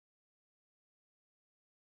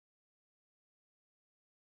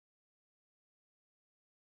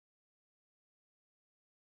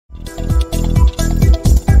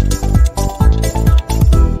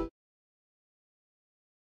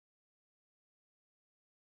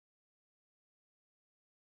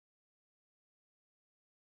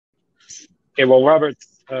Okay, well,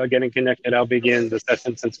 Robert's getting connected. I'll begin the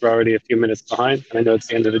session since we're already a few minutes behind. I know it's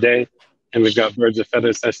the end of the day, and we've got birds of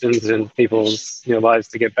feather sessions and people's lives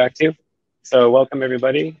to get back to. So welcome,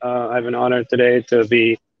 everybody. I have an honor today to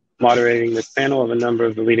be moderating this panel of a number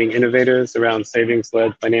of the leading innovators around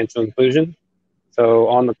savings-led financial inclusion. So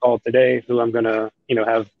on the call today, who I'm going to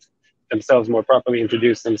have themselves more properly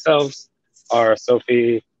introduce themselves are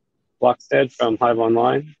Sophie Blakstad from Hive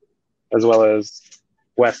Online, as well as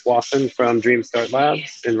Wes Wasson from Dreamstart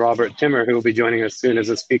Labs, and Robert Timmer, who will be joining us soon as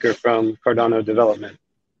a speaker from Cardano Development.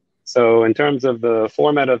 So in terms of the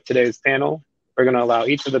format of today's panel, we're going to allow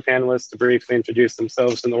each of the panelists to briefly introduce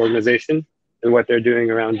themselves and the organization and what they're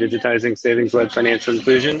doing around digitizing savings-led financial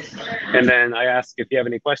inclusion. And then I ask if you have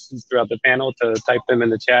any questions throughout the panel to type them in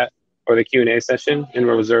the chat or the Q&A session, and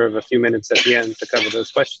we'll reserve a few minutes at the end to cover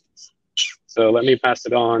those questions. So let me pass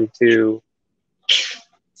it on to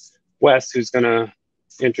Wes, who's going to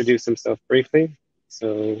introduce himself briefly.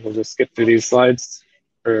 So we'll just skip through these slides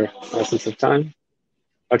for essence of time.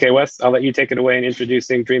 Okay, Wes, I'll let you take it away in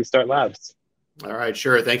introducing Dreamstart Labs. All right,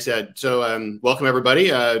 sure. Thanks, Ed. So welcome, everybody.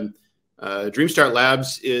 Dreamstart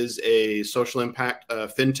Labs is a social impact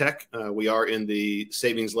fintech. We are in the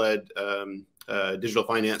savings-led digital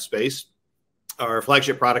finance space. Our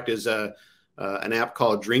flagship product is an app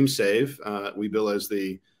called DreamSave. We bill as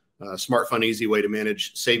the smart, fun, easy way to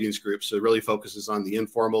manage savings groups. So it really focuses on the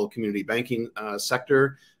informal community banking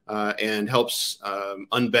sector and helps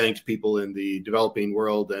unbanked people in the developing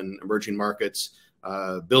world and emerging markets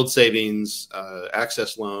build savings,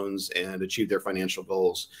 access loans, and achieve their financial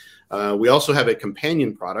goals. We also have a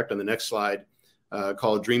companion product on the next slide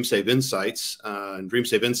called DreamSave Insights. And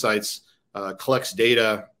DreamSave Insights collects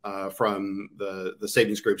data from the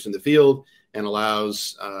savings groups in the field and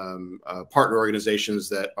allows partner organizations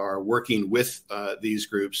that are working with these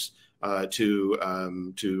groups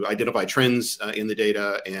to identify trends in the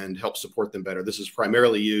data and help support them better. This is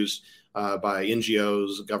primarily used by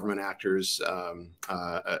NGOs, government actors,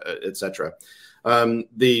 et cetera.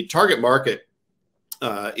 The target market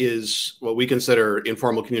is what we consider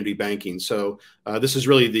informal community banking. So this is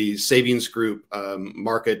really the savings group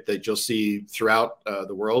market that you'll see throughout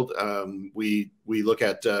the world. We look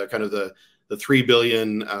at kind of the 3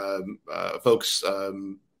 billion folks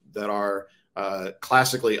that are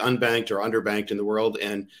classically unbanked or underbanked in the world.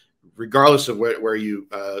 And regardless of where you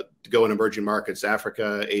go in emerging markets,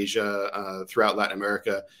 Africa, Asia, throughout Latin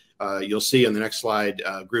America, you'll see in the next slide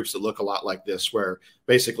groups that look a lot like this, where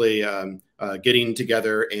basically getting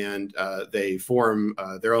together and they form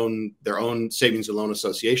their own savings and loan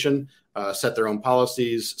association, set their own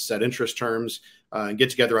policies, set interest terms, and get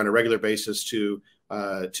together on a regular basis to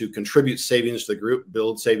contribute savings to the group,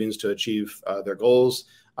 build savings to achieve their goals.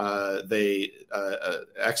 They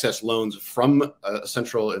access loans from a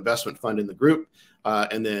central investment fund in the group,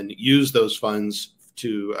 and then use those funds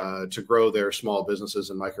to grow their small businesses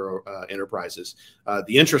and micro enterprises.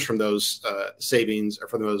 The interest from those savings or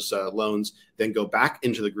from those loans then go back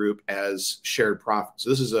into the group as shared profit. So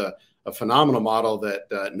this is a phenomenal model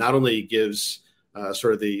that not only gives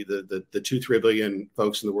sort of the 2-3 billion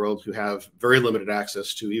folks in the world who have very limited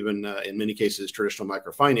access to even in many cases traditional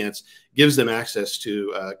microfinance, gives them access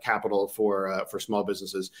to capital for small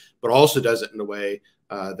businesses, but also does it in a way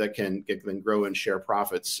that can grow and share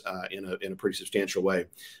profits in a pretty substantial way.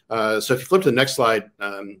 So if you flip to the next slide,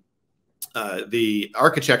 the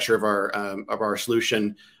architecture of our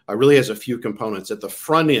solution really has a few components. At the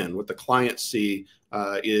front end, what the clients see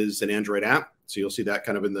is an Android app. So you'll see that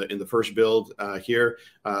kind of in the first build here.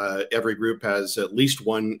 Every group has at least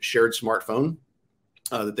one shared smartphone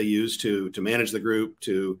that they use to manage the group,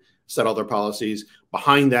 to set all their policies.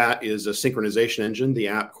 Behind that is a synchronization engine. The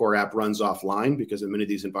core app runs offline because in many of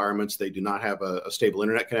these environments, they do not have a stable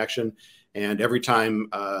internet connection. And every time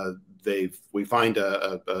we find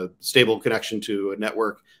a stable connection to a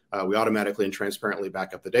network, we automatically and transparently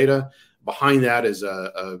back up the data. Behind that is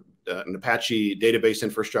an Apache database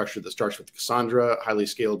infrastructure that starts with Cassandra, highly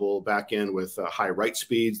scalable backend with high write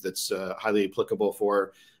speeds that's highly applicable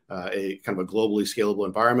for a kind of a globally scalable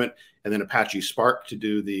environment, and then Apache Spark to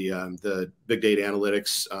do the big data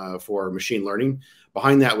analytics for machine learning.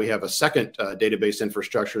 Behind that, we have a second database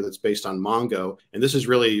infrastructure that's based on Mongo, and this is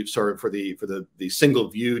really sort of for the single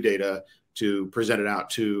view data to present it out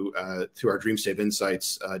to our DreamSave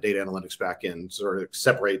Insights data analytics backend, sort of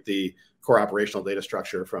separate the core operational data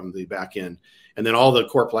structure from the backend. And then all the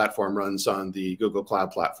core platform runs on the Google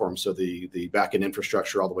Cloud platform, so the backend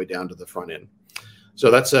infrastructure all the way down to the front end. So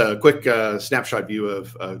that's a quick snapshot view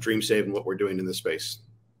of DreamSave and what we're doing in this space.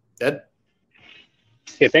 Ed?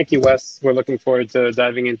 Okay, thank you, Wes. We're looking forward to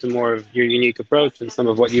diving into more of your unique approach and some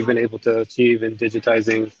of what you've been able to achieve in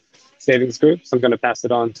digitizing savings groups. I'm going to pass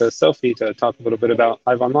it on to Sophie to talk a little bit about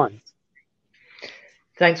Hive Online.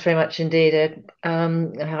 Thanks very much indeed, Ed.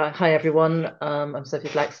 Hi, everyone. I'm Sophie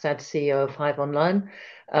Blakstad, CEO of Hive Online.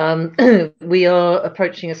 We are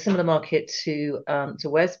approaching a similar market to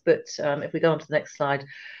Wes, but if we go on to the next slide,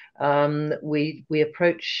 we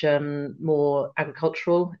approach more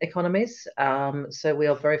agricultural economies. So we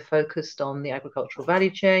are very focused on the agricultural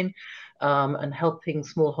value chain and helping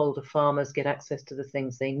smallholder farmers get access to the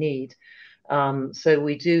things they need. So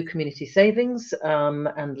we do community savings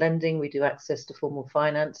and lending. We do access to formal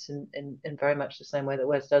finance in very much the same way that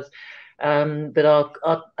Wes does. But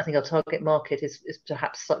I think our target market is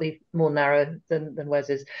perhaps slightly more narrow than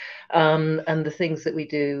Wes's. And the things that we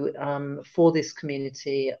do for this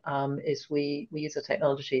community is we use our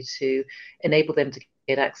technology to enable them to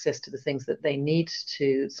get access to the things that they need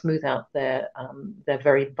to smooth out their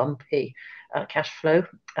very bumpy cash flow,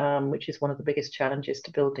 which is one of the biggest challenges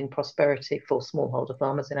to building prosperity for smallholder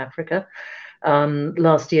farmers in Africa.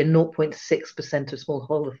 Last year, 0.6% of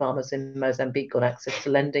smallholder farmers in Mozambique got access to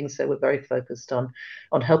lending. So we're very focused on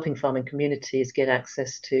helping farming communities get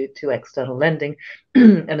access to external lending.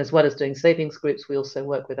 And as well as doing savings groups, we also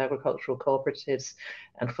work with agricultural cooperatives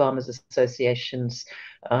and farmers associations.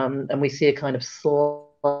 And we see a kind of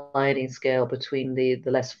sliding scale between the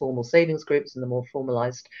less formal savings groups and the more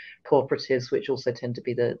formalized cooperatives, which also tend to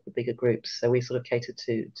be the bigger groups. So we sort of cater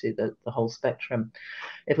to the whole spectrum.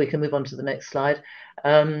 If we can move on to the next slide,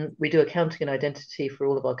 we do accounting and identity for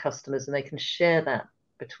all of our customers, and they can share that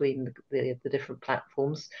between the different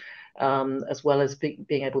platforms, as well as being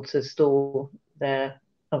able to store their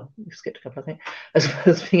we skipped a couple, I think, as well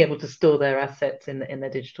as being able to store their assets in their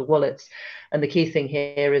digital wallets. And the key thing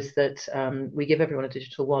here is that we give everyone a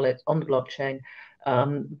digital wallet on the blockchain,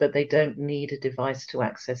 but they don't need a device to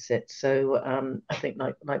access it. So I think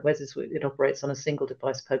like Wes's, it operates on a single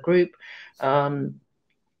device per group.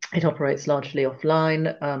 It operates largely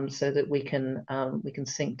offline, so that we can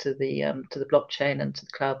sync to the blockchain and to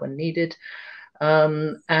the cloud when needed.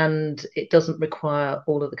 And it doesn't require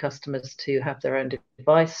all of the customers to have their own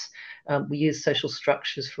device. We use social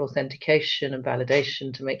structures for authentication and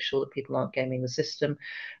validation to make sure that people aren't gaming the system.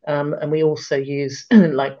 And we also use,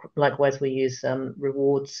 likewise, we use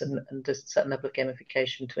rewards and a certain level of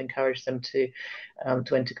gamification to encourage them to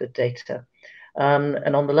enter good data.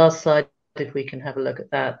 And on the last slide, if we can have a look at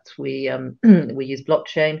that, we use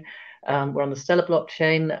blockchain. We're on the Stellar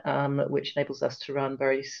blockchain, which enables us to run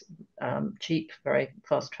very cheap, very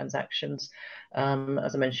fast transactions.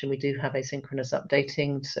 As I mentioned, we do have asynchronous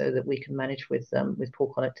updating so that we can manage with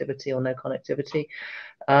poor connectivity or no connectivity.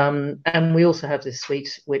 And we also have this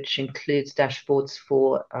suite which includes dashboards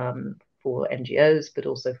for NGOs, but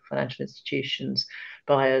also for financial institutions,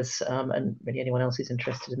 buyers, and really anyone else who's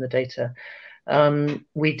interested in the data.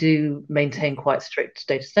 We do maintain quite strict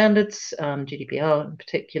data standards, GDPR in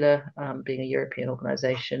particular, being a European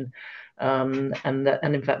organization, and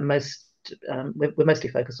in fact we're mostly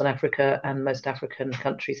focused on Africa, and most African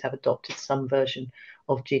countries have adopted some version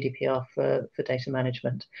of GDPR for data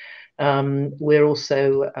management. We're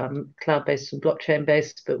also cloud-based and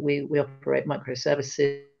blockchain-based, but we operate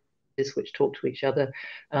microservices which talk to each other,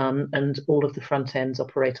 and all of the front ends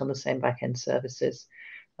operate on the same back-end services.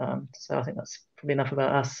 So I think that's probably enough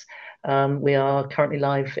about us. We are currently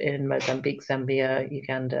live in Mozambique, Zambia,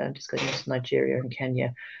 Uganda, just going into Nigeria and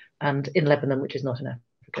Kenya, and in Lebanon, which is not in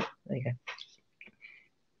Africa. There you go.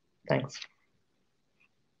 Thanks.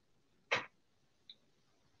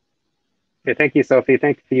 Okay, thank you, Sophie.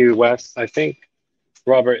 Thank you, Wes. I think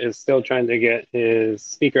Robert is still trying to get his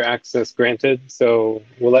speaker access granted, so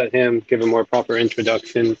we'll let him give a more proper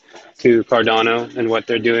introduction to Cardano and what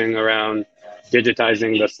they're doing around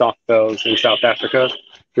digitizing the stockpiles in South Africa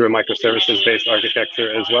through a microservices-based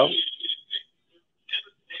architecture as well.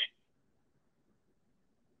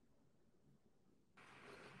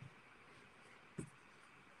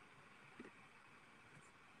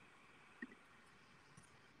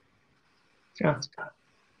 Yeah.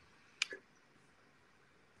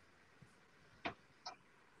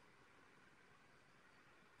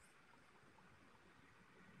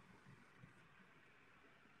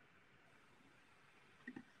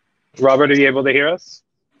 Robert, are you able to hear us?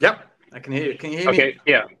 Yep, I can hear you. Can you hear me? Okay,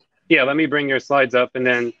 yeah. Let me bring your slides up, and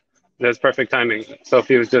then that's perfect timing.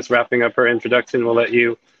 Sophie was just wrapping up her introduction. We'll let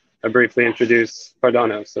you briefly introduce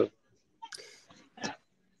Cardano. So,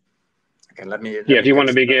 okay, let me if you want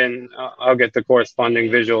to begin, I'll get the corresponding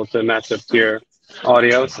visual to match up to your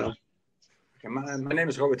audio. So, My name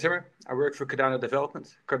is Robert Timmer. I work for Cardano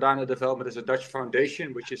Development. Cardano Development is a Dutch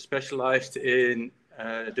foundation which is specialized in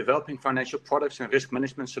developing financial products and risk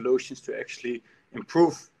management solutions to actually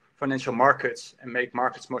improve financial markets and make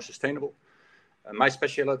markets more sustainable. My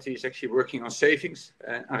specialty is actually working on savings,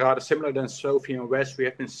 and rather similar than Sophie and Wes, we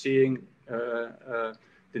have been seeing the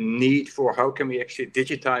need for how can we actually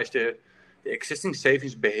digitize the existing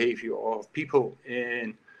savings behavior of people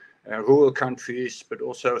in rural countries, but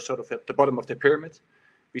also sort of at the bottom of the pyramid.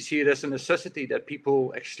 We see it as a necessity that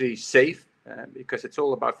people actually save because it's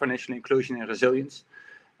all about financial inclusion and resilience.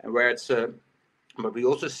 And where it's, what we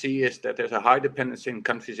also see is that there's a high dependency in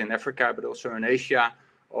countries in Africa, but also in Asia,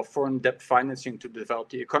 of foreign debt financing to develop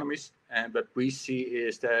the economies. And what we see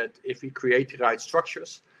is that if we create the right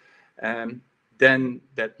structures, then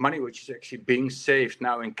that money which is actually being saved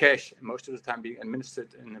now in cash, and most of the time being administered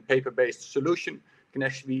in a paper-based solution, can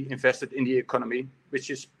actually be invested in the economy, which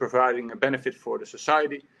is providing a benefit for the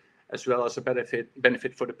society, as well as a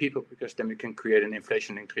benefit for the people, because then we can create an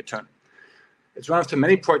inflation-linked return. It's one of the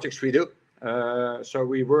many projects we do. So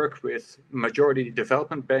we work with majority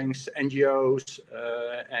development banks, NGOs,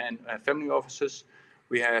 and family offices.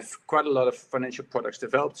 We have quite a lot of financial products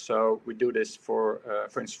developed. So we do this for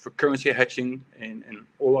instance, for currency hedging in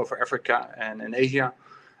all over Africa and in Asia.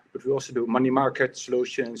 But we also do money market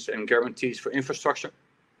solutions and guarantees for infrastructure.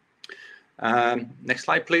 Next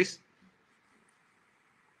slide, please.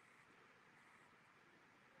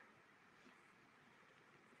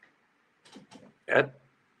 Ed.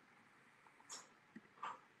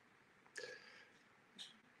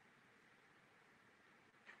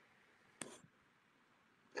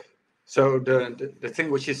 So the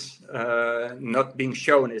thing which is not being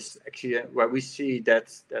shown is actually where we see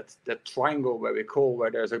that triangle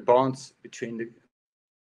where there's a bond between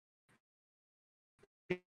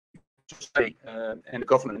the society and the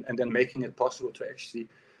government, and then making it possible to actually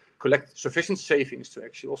collect sufficient savings to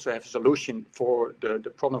actually also have a solution for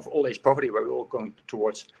the problem of old age poverty, where we're all going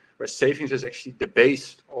towards, where savings is actually the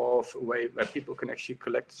base of a way where people can actually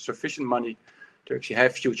collect sufficient money to actually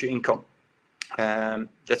have future income.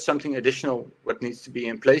 That's something additional what needs to be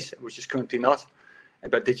in place, which is currently not. And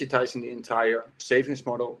by digitizing the entire savings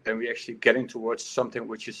model, then we're actually getting towards something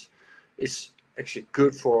which is actually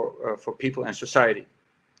good for people and society.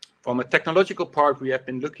 From a technological part, we have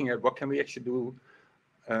been looking at what can we actually do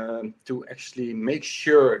to actually make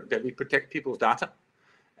sure that we protect people's data,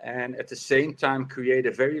 and at the same time create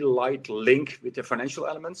a very light link with the financial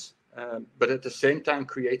elements. But at the same time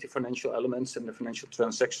create the financial elements and the financial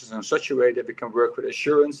transactions in such a way that we can work with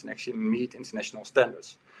assurance and actually meet international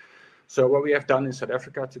standards. So what we have done in South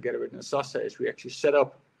Africa together with Nasasa is we actually set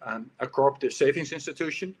up a cooperative savings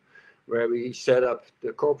institution, where we set up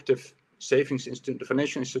the cooperative savings institute, the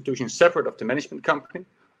financial institution, separate of the management company.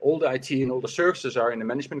 All the IT and all the services are in the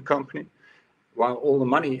management company, while all the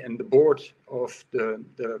money and the board of the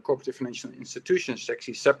cooperative financial institution is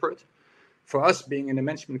actually separate. For us, being in a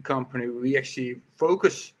management company, we actually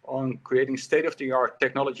focus on creating state-of-the-art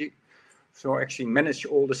technology. So actually manage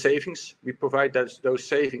all the savings. We provide those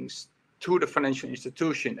savings to the financial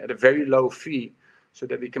institution at a very low fee, so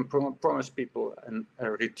that we can promise people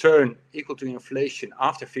a return equal to inflation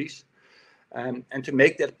after fees. And to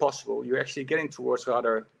make that possible, you're actually getting towards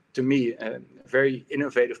rather, to me, very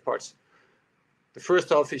innovative parts. The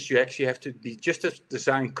first off is you actually have to be just as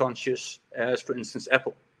design conscious as, for instance,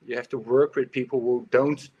 Apple. You have to work with people who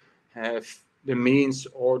don't have the means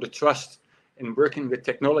or the trust in working with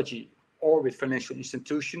technology or with financial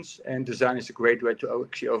institutions, and design is a great way to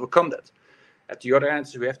actually overcome that. At the other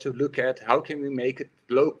hand, we have to look at how can we make it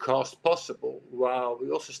low cost possible, while we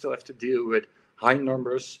also still have to deal with high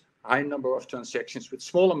number of transactions with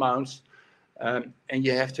small amounts, and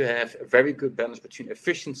you have to have a very good balance between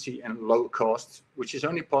efficiency and low cost, which is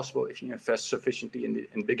only possible if you invest sufficiently in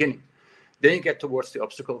the beginning. Then you get towards the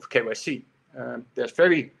obstacle of KYC. There's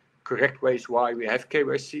very correct ways why we have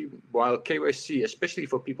KYC, while KYC, especially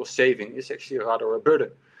for people saving, is actually rather a burden.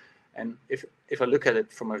 And if I look at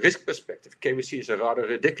it from a risk perspective, KYC is a rather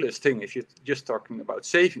ridiculous thing if you're just talking about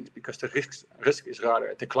savings, because the risk is rather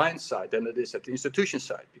at the client side than it is at the institution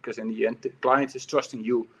side, because in the end, the client is trusting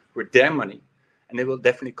you with their money, and they will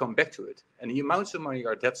definitely come back to it. And the amounts of money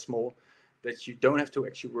are that small that you don't have to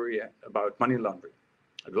actually worry about money laundering.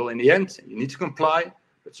 It will, in the end, you need to comply,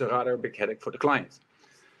 but it's a rather big headache for the client.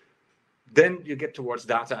 Then you get towards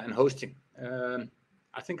data and hosting.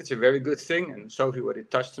 I think it's a very good thing, and Sophie already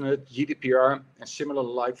touched on it. GDPR and similar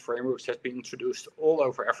like frameworks have been introduced all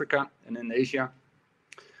over Africa and in Asia.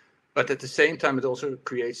 But at the same time, it also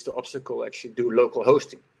creates the obstacle to actually do local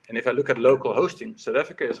hosting. And if I look at local hosting, South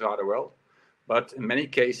Africa is rather well, But in many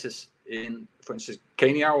cases, in, for instance,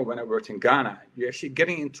 Kenya, or when I worked in Ghana, you're actually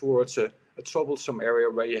getting in towards a troublesome area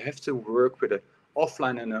where you have to work with an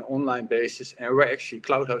offline and an online basis, and where actually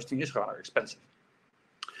cloud hosting is rather expensive.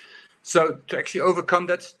 So to actually overcome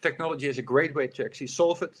that, technology is a great way to actually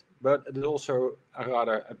solve it, but it is also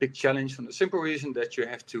a big challenge, from the simple reason that you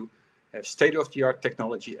have to have state-of-the-art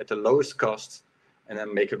technology at the lowest cost and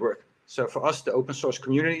then make it work. So for us, the open source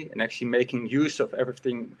community, and actually making use of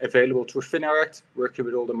everything available through Fineract, working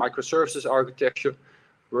with all the microservices architecture,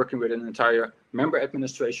 working with an entire member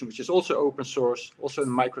administration, which is also open source, also in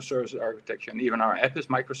microservices architecture, and even our app is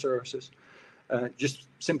microservices, just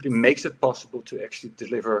simply makes it possible to actually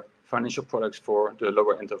deliver financial products for the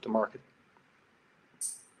lower end of the market.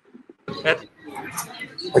 Ed?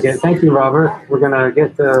 Okay, thank you, Robert. We're going to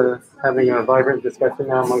get to having a vibrant discussion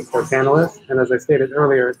now amongst our panelists. And as I stated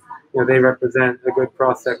earlier, they represent a good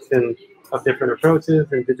cross-section of different approaches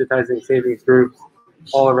and digitizing savings groups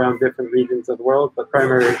all around different regions of the world, but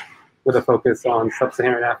primarily with a focus on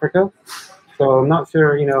sub-Saharan Africa. So I'm not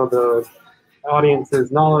sure, the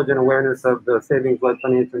audience's knowledge and awareness of the savings-led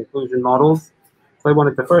financial inclusion models. So I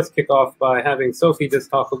wanted to first kick off by having Sophie just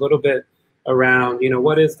talk a little bit around,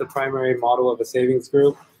 what is the primary model of a savings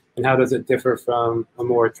group, and how does it differ from a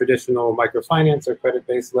more traditional microfinance or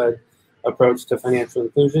credit-based led approach to financial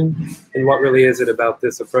inclusion, and what really is it about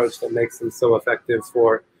this approach that makes them so effective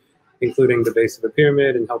for including the base of the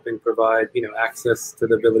pyramid and helping provide, access to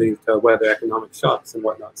the ability to weather economic shocks and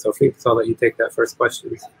whatnot. Sophie, so I'll let you take that first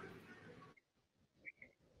question.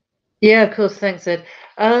 Yeah, of course. Thanks, Ed.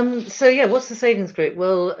 So yeah, what's the savings group?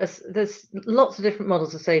 Well, there's lots of different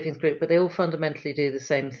models of savings group, but they all fundamentally do the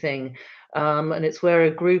same thing. And it's where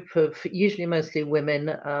a group of usually mostly women,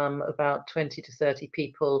 about 20 to 30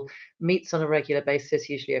 people, meets on a regular basis,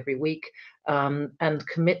 usually every week, and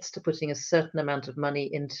commits to putting a certain amount of money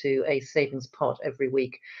into a savings pot every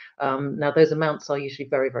week. Now, those amounts are usually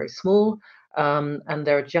very, very small. And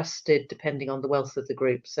they're adjusted depending on the wealth of the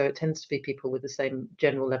group. So it tends to be people with the same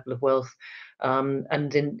general level of wealth.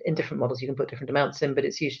 And in different models, you can put different amounts in, but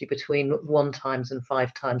it's usually between 1 times and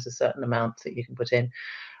 5 times a certain amount that you can put in.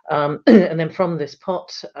 And then from this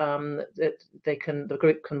pot, the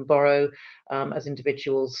group can borrow as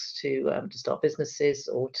individuals to start businesses,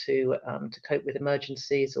 or to cope with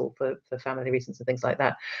emergencies, or for family reasons and things like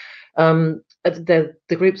that. The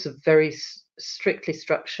groups are very strictly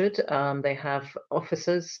structured. They have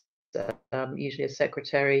officers, usually a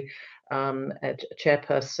secretary, a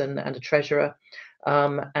chairperson, and a treasurer.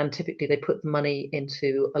 And typically they put money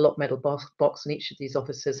into a lot metal box, and each of these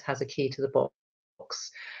officers has a key to the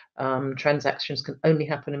box. Transactions can only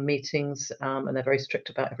happen in meetings, and they're very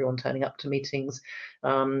strict about everyone turning up to meetings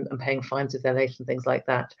and paying fines if they're late and things like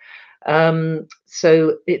that.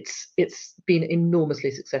 So it's been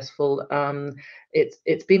enormously successful.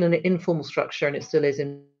 It's been an informal structure, and it still is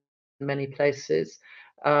in many places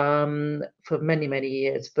for many, many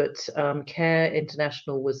years. But CARE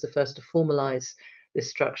International was the first to formalize this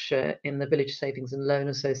structure in the Village Savings and Loan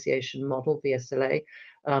Association model, VSLA,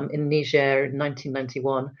 in Niger in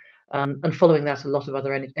 1991. And following that, a lot of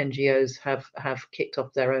other NGOs have kicked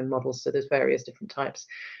off their own models. So there's various different types,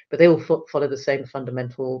 but they all follow the same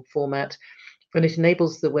fundamental format. And it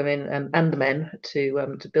enables the women and the men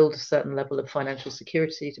to build a certain level of financial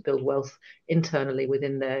security, to build wealth internally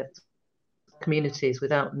within their communities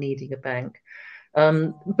without needing a bank.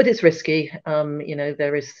 But it's risky.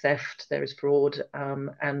 There is theft, there is fraud,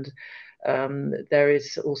 and there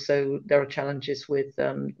are challenges with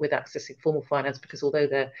accessing formal finance, because although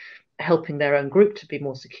they're helping their own group to be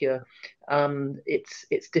more secure,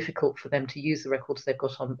 it's difficult for them to use the records they've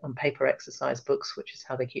got on paper exercise books, which is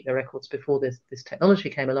how they keep their records before this technology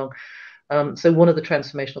came along. So one of the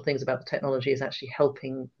transformational things about the technology is actually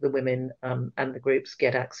helping the women and the groups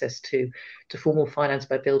get access to formal finance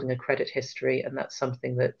by building a credit history, and that's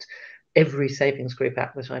something that every savings group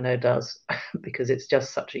app that I know does, because it's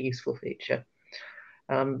just such a useful feature.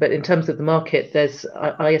 But in terms of the market,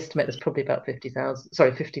 I estimate there's probably about 50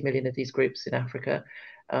 million of these groups in Africa,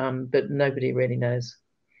 but nobody really knows.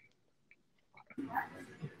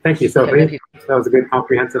 Thank you, Sophie. That was a good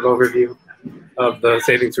comprehensive overview of the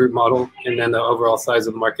savings group model, and then the overall size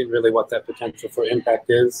of the market, really what that potential for impact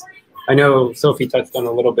is. I know Sophie touched on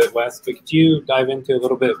a little bit, Wes, but could you dive into a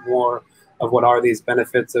little bit more of what are these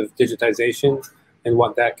benefits of digitization and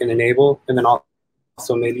what that can enable? And then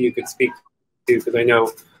also maybe you could speak to, because I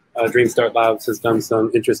know Dreamstart Labs has done some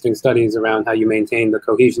interesting studies around how you maintain the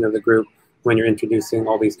cohesion of the group when you're introducing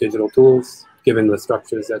all these digital tools, given the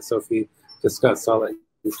structures that Sophie discussed. So I'll let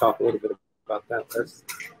you talk a little bit about that, Liz.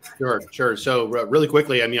 Sure. So really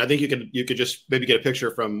quickly, I mean, I think you could just maybe get a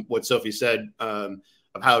picture from what Sophie said of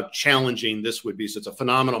how challenging this would be. So it's a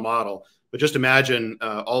phenomenal model, but just imagine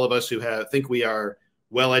all of us who think we are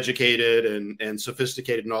well educated and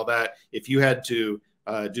sophisticated and all that. If you had to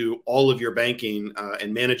do all of your banking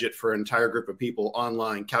and manage it for an entire group of people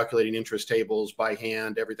online, calculating interest tables by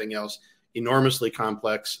hand, everything else, enormously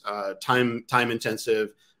complex, time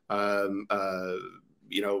intensive,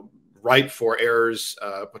 ripe for errors,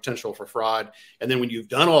 potential for fraud. And then when you've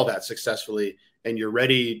done all that successfully and you're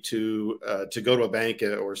ready to go to a bank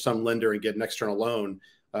or some lender and get an external loan,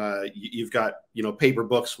 you've got paper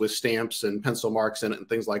books with stamps and pencil marks in it and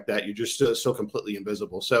things like that. You're just so completely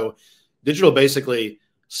invisible. So digital basically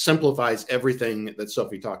simplifies everything that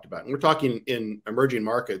Sophie talked about. And we're talking in emerging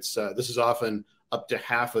markets. This is often up to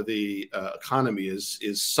half of the economy is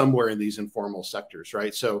somewhere in these informal sectors,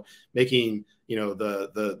 right? So making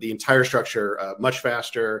the entire structure much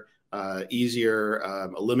faster, easier,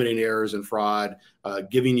 eliminating errors and fraud,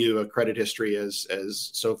 giving you a credit history as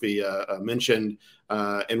Sophie mentioned,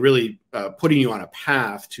 and really putting you on a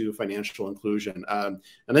path to financial inclusion. And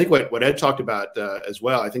I think what Ed talked about as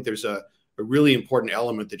well, I think there's a really important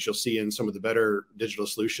element that you'll see in some of the better digital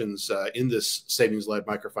solutions in this savings-led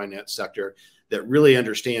microfinance sector that really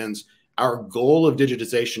understands our goal of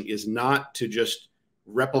digitization is not to just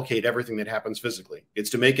replicate everything that happens physically. It's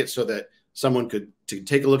to make it so that someone could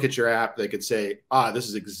take a look at your app. They could say, this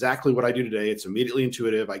is exactly what I do today. It's immediately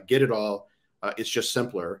intuitive. I get it all. It's just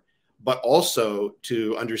simpler. But also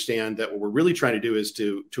to understand that what we're really trying to do is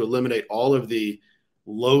to eliminate all of the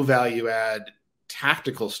low value add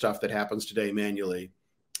tactical stuff that happens today manually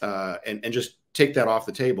and just take that off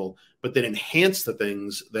the table, but then enhance the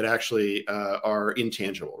things that actually are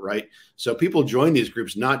intangible, right? So people join these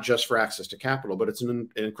groups not just for access to capital, but it's an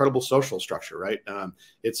incredible social structure, right?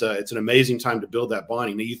 It's an amazing time to build that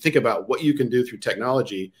bonding. Now you think about what you can do through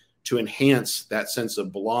technology to enhance that sense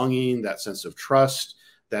of belonging, that sense of trust,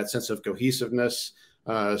 that sense of cohesiveness.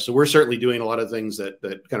 So we're certainly doing a lot of things that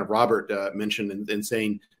kind of Robert mentioned and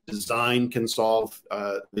saying design can solve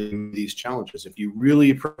these challenges. If you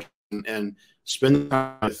really approach and spend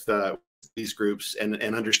time with these groups and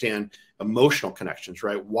understand emotional connections,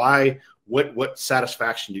 right? What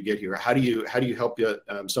satisfaction do you get here? How do you help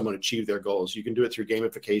someone achieve their goals? You can do it through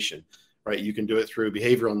gamification, right? You can do it through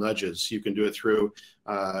behavioral nudges. You can do it through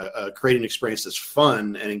creating an experience that's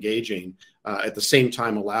fun and engaging, at the same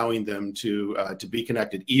time allowing them to be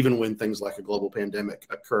connected, even when things like a global pandemic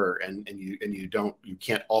occur and you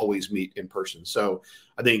can't always meet in person. So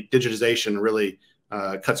I think digitization really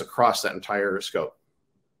cuts across that entire scope.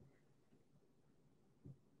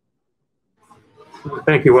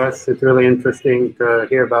 Thank you, Wes. It's really interesting to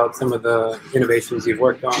hear about some of the innovations you've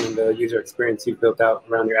worked on and the user experience you've built out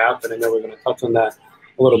around your app. And I know we're going to touch on that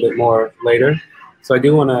a little bit more later. So I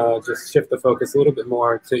do want to just shift the focus a little bit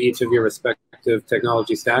more to each of your respective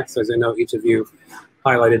technology stacks, as I know each of you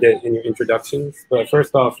highlighted it in your introductions. But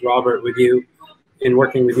first off, Robert, in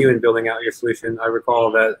working with you in building out your solution, I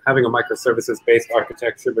recall that having a microservices-based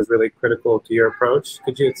architecture was really critical to your approach.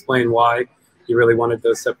 Could you explain why you really wanted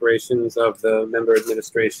those separations of the member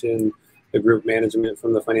administration, the group management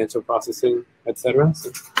from the financial processing, et cetera?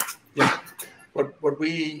 Yeah, what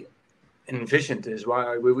we envisioned is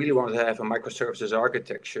why we really wanted to have a microservices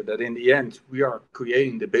architecture that in the end, we are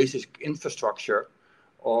creating the basic infrastructure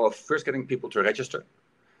of first getting people to register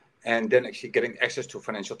and then actually getting access to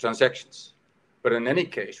financial transactions. But in any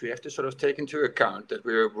case, we have to sort of take into account that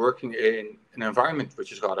we're working in an environment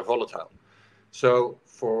which is rather volatile. So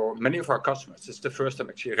for many of our customers, it's the first time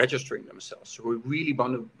actually registering themselves. So we really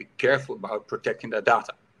want to be careful about protecting their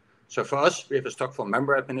data. So for us, we have a stock for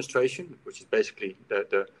member administration, which is basically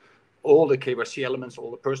all the KYC elements, all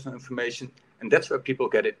the personal information, and that's where people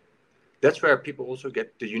get it. That's where people also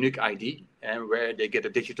get the unique ID and where they get a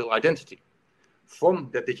digital identity. From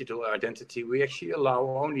that digital identity, we actually allow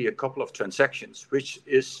only a couple of transactions, which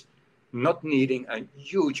is not needing a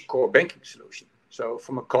huge core banking solution. So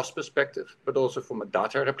from a cost perspective, but also from a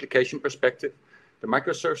data replication perspective, the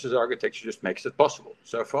microservices architecture just makes it possible.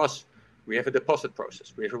 So for us, we have a deposit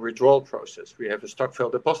process, we have a withdrawal process, we have a stock file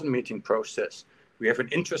deposit meeting process, we have an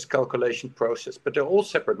interest calculation process, but they're all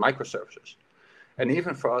separate microservices. And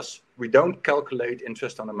even for us, we don't calculate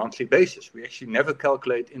interest on a monthly basis. We actually never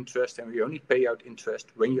calculate interest, and we only pay out interest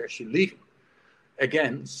when you're actually leaving.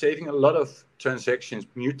 Again, saving a lot of transactions,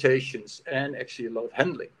 mutations, and actually a lot of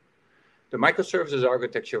handling. The microservices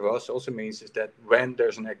architecture for us also means is that when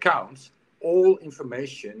there's an account, all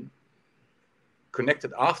information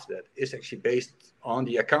connected after that is actually based on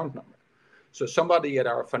the account number. So somebody at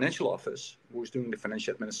our financial office who's doing the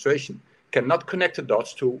financial administration cannot connect the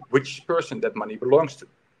dots to which person that money belongs to,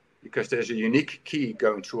 because there's a unique key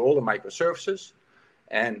going through all the microservices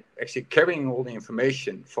and actually carrying all the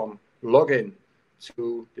information from login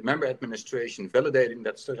to the member administration, validating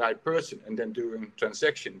that's the right person, and then doing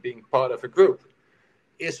transaction, being part of a group,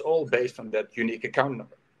 is all based on that unique account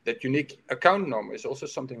number. That unique account number is also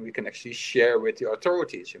something we can actually share with the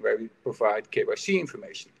authorities, and where we provide KYC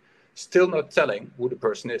information, still not telling who the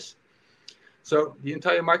person is. So the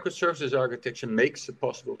entire microservices architecture makes it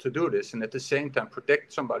possible to do this, and at the same time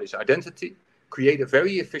protect somebody's identity, create a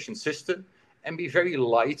very efficient system, and be very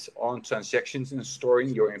light on transactions and storing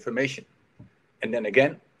your information. And then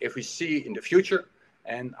again, if we see in the future,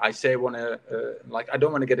 and I say I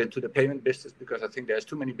don't want to get into the payment business because I think there's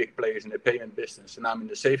too many big players in the payment business, and I'm in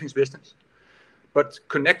the savings business. But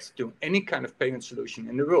connect to any kind of payment solution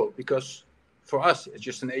in the world, because for us, it's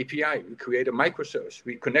just an API. We create a microservice,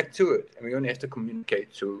 we connect to it, and we only have to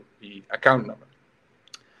communicate to the account number.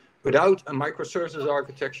 Without a microservices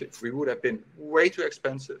architecture, we would have been way too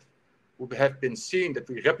expensive. We would have been seeing that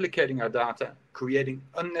we're replicating our data, creating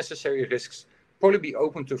unnecessary risks, probably be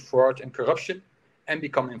open to fraud and corruption, and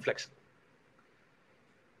become inflexible.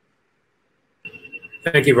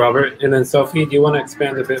 Thank you, Robert. And then Sophie, do you want to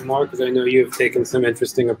expand a bit more? Because I know you've taken some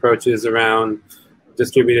interesting approaches around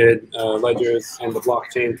distributed ledgers and the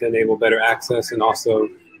blockchain to enable better access, and also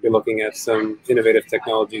you're looking at some innovative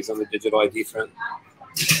technologies on the digital ID front.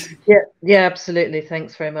 Yeah, absolutely.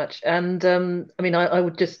 Thanks very much. And I mean, I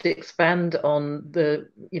would just expand on the,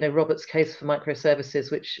 Robert's case for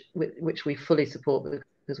microservices, which we fully support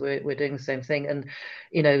because we're doing the same thing. And,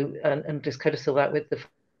 and just codicil that with the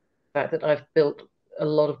fact that I've built a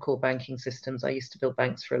lot of core banking systems. I used to build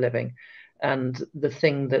banks for a living. And the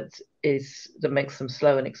thing that makes them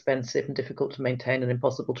slow and expensive and difficult to maintain and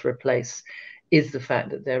impossible to replace is the fact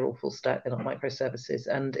that they're all full stack, they're not microservices.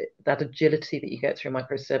 And that agility that you get through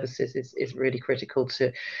microservices is really critical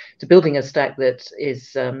to building a stack that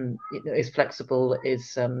is flexible,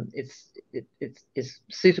 is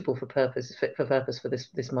suitable for purpose, fit for purpose for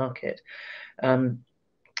this market.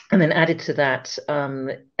 And then added to that,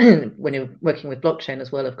 when you're working with blockchain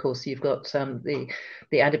as well, of course, you've got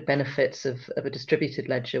the added benefits of a distributed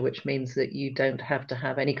ledger, which means that you don't have to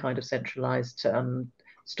have any kind of centralized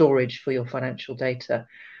storage for your financial data,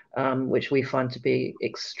 which we find to be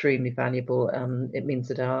extremely valuable. It means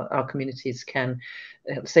that our communities can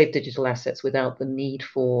save digital assets without the need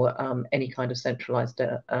for any kind of centralized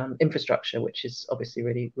infrastructure, which is obviously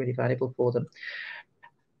really, really valuable for them.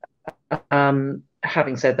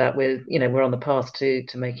 Having said that, we're on the path to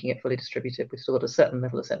making it fully distributed. We've still got a certain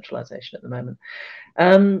level of centralization at the moment.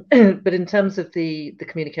 But in terms of the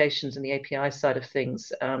communications and the API side of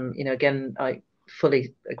things, again, I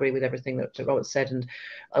fully agree with everything that Robert said. And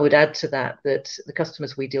I would add to that the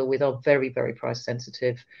customers we deal with are very, very price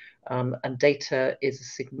sensitive. And data is a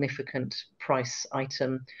significant price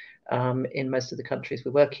item. In most of the countries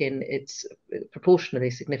we work in, it's proportionally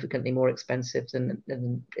significantly more expensive than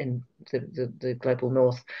in the global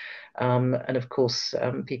north. And of course,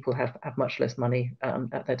 people have much less money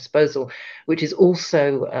at their disposal, which is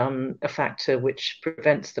also a factor which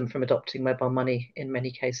prevents them from adopting mobile money in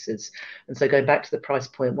many cases. And so going back to the price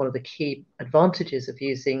point, one of the key advantages of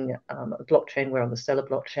using a blockchain, we're on the Stellar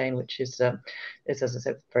blockchain, which is as I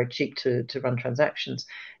said, very cheap to run transactions,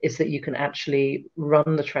 is that you can actually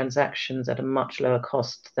run the transactions at a much lower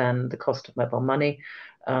cost than the cost of mobile money.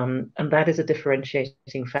 And that is a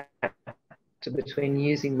differentiating factor between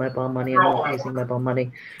using mobile money and not using mobile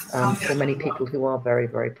money for many people who are very,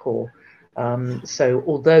 very poor. So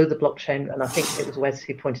although the blockchain, and I think it was Wes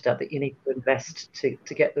who pointed out that you need to invest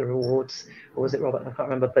to get the rewards, or was it Robert? I can't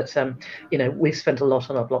remember. But we've spent a lot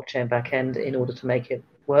on our blockchain backend in order to make it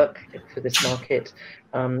work for this market.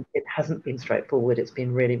 It hasn't been straightforward. It's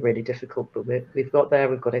been really, really difficult, but we've got there.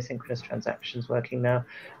 We've got asynchronous transactions working now,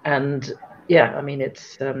 and yeah, I mean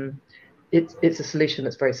it's a solution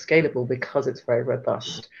that's very scalable because it's very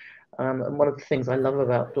robust. And one of the things I love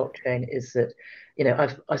about blockchain is that,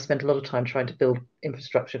 I've spent a lot of time trying to build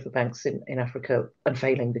infrastructure for banks in Africa and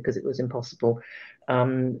failing because it was impossible.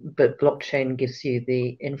 But blockchain gives you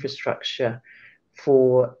the infrastructure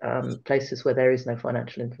for places where there is no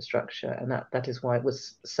financial infrastructure. And that is why it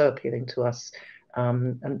was so appealing to us,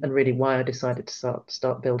 and really why I decided to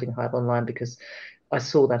start building Hive Online, because I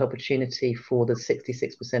saw that opportunity for the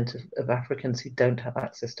 66% of Africans who don't have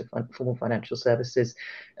access to formal financial services,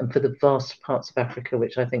 and for the vast parts of Africa,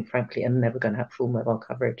 which I think, frankly, are never going to have full mobile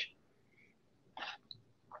coverage.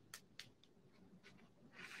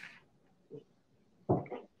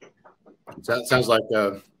 So that sounds like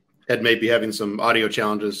Ed may be having some audio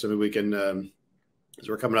challenges, so we can as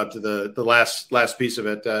we're coming up to the last piece of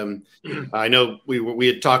it, I know we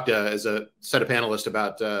had talked as a set of panelists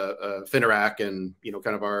about Fineract and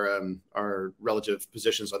kind of our relative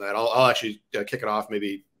positions on that. I'll actually kick it off.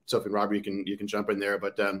 Maybe Sophie and Robert, you can jump in there.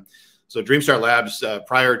 But so DreamStart Labs,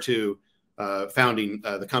 prior to founding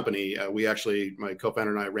the company, my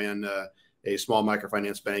co-founder and I ran a small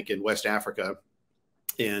microfinance bank in West Africa.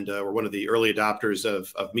 And we're one of the early adopters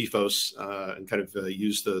of Mifos and kind of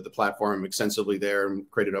used the platform extensively there and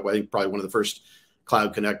created, I think, probably one of the first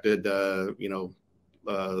cloud-connected,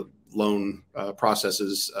 loan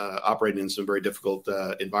processes operating in some very difficult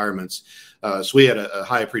environments. So we had a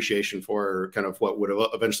high appreciation for kind of what would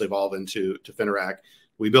eventually evolve into Fineract.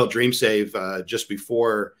 We built DreamSave just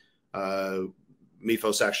before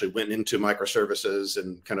Mifos actually went into microservices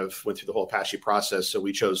and kind of went through the whole Apache process. So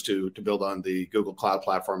we chose to build on the Google Cloud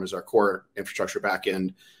platform as our core infrastructure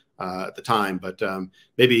backend at the time. But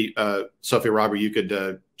maybe Sophie or Robert, you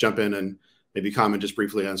could jump in and maybe comment just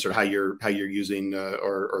briefly on sort of how you're using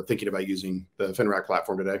or thinking about using the Fineract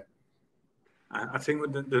platform today. I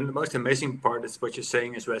think the most amazing part is what you're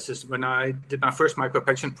saying is, Wes, is when I did my first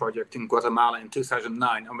micropension project in Guatemala in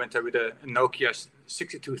 2009, I went there with a Nokia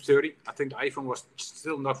 6230. I think the iPhone was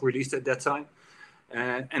still not released at that time.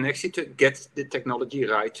 And actually to get the technology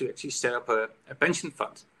right to actually set up a pension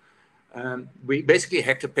fund. We basically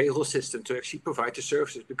hacked the payroll system to actually provide the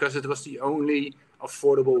services because it was the only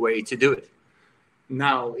affordable way to do it.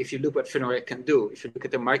 Now, if you look what Fineract can do, if you look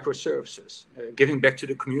at the microservices, giving back to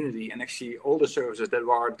the community, and actually all the services that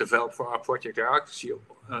are developed for our project are actually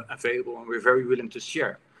available, and we're very willing to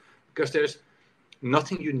share. Because there's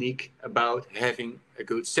nothing unique about having a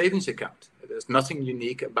good savings account. There's nothing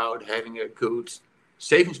unique about having a good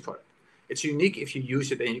savings product. It's unique if you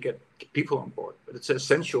use it and you get people on board. But it's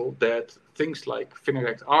essential that things like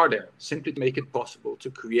Fineract are there, simply to make it possible to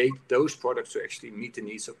create those products to actually meet the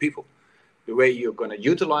needs of people. The way you're going to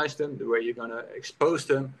utilize them, the way you're going to expose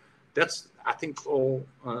them, that's, I think, all.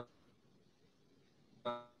 I'm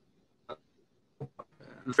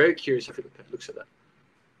very curious if it looks at that.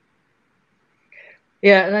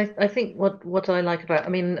 Yeah, and I think what I like about, I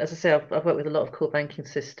mean, as I say, I've worked with a lot of core banking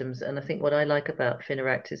systems, and I think what I like about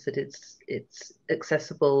Fineract is that it's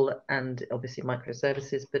accessible and obviously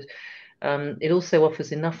microservices, but it also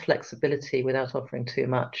offers enough flexibility without offering too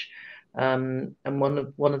much. And one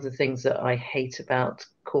of the things that I hate about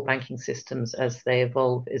core banking systems as they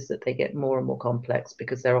evolve is that they get more and more complex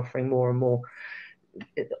because they're offering more and more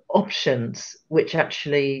options, which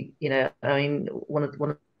actually, I mean, one of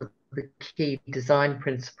the key design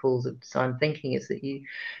principles of design thinking is that you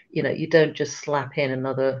don't just slap in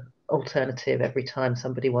another alternative every time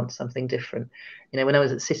somebody wants something different. When I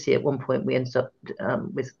was at Citi at one point, we ended up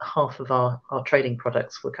with half of our trading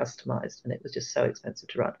products were customized, and it was just so expensive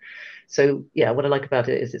to run. So yeah, what I like about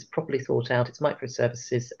it is it's properly thought out, it's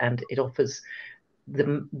microservices, and it offers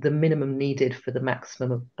the minimum needed for the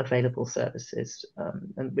maximum of available services,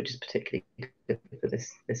 and which is particularly good for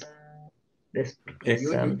this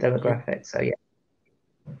demographic. So yeah.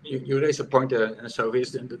 You raise a point there, and so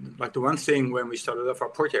is like the one thing when we started off our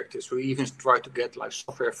project is we even try to get like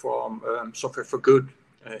software from software for good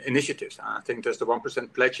initiatives. I think there's the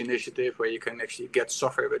 1% pledge initiative where you can actually get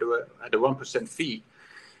software at a 1% fee,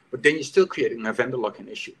 but then you're still creating a vendor lock-in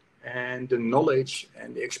issue, and the knowledge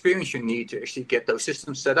and the experience you need to actually get those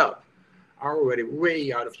systems set up are already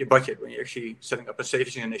way out of your budget when you're actually setting up a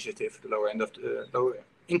savings initiative for the lower end of the lower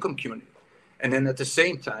income community. And then at the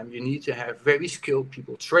same time, you need to have very skilled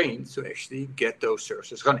people trained to actually get those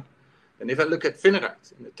services running. And if I look at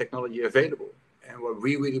Fineract and the technology available, and what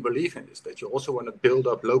we really believe in is that you also want to build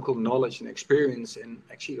up local knowledge and experience in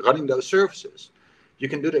actually running those services. You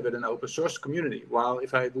can do that with an open source community. While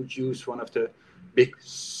if I would use one of the big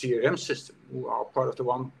CRM systems who are part of the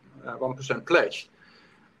 1% pledge,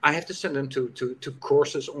 I have to send them to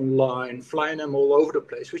courses online, flying them all over the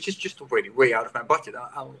place, which is just already way out of my budget.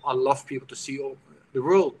 I love people to see all the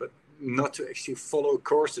world, but not to actually follow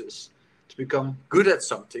courses to become good at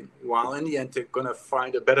something, while in the end they're going to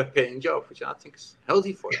find a better paying job, which I think is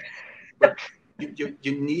healthy for them. But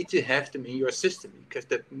you need to have them in your system because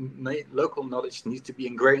that local knowledge needs to be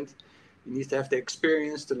ingrained. You need to have the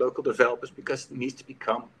experience, the local developers, because it needs to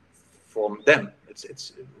become from them.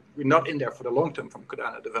 We're not in there for the long term from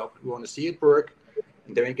Cardano development. We want to see it work,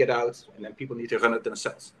 and then we get out, and then people need to run it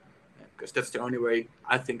themselves, because that's the only way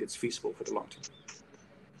I think it's feasible for the long term.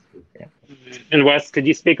 Yeah. And Wes, could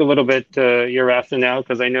you speak a little bit to your rationale?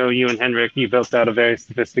 Because I know you and Henrik, you built out a very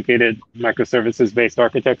sophisticated microservices-based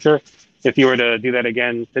architecture. If you were to do that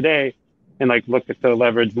again today and look to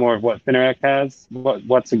leverage more of what Fineract has,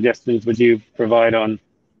 what suggestions would you provide on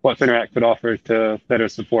what Fineract could offer to better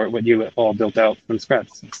support what you all built out from scratch.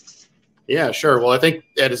 Yeah, sure. Well, I think,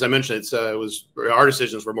 Ed, as I mentioned, it was our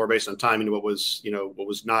decisions were more based on timing to what was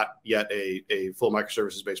not yet a full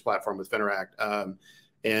microservices based platform with Fineract.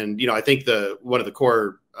 And I think one of the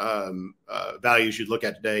core values you'd look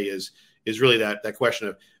at today is really that question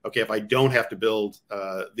of, okay, if I don't have to build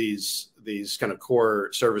these kind of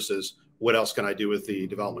core services, what else can I do with the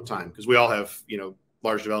development time? Because we all have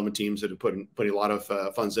large development teams that have putting a lot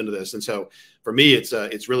of funds into this, and so for me,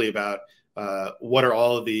 it's really about what are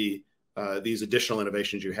all of these additional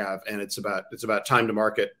innovations you have, and it's about time to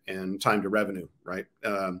market and time to revenue, right?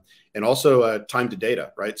 And also time to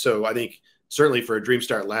data, right? So I think certainly for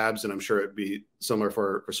DreamStart Labs, and I'm sure it'd be similar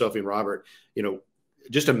for Sophie and Robert,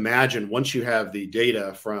 just imagine once you have the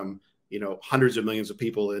data from hundreds of millions of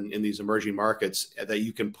people in these emerging markets that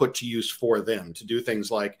you can put to use for them to do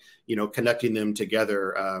things like connecting them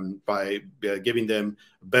together by giving them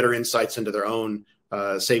better insights into their own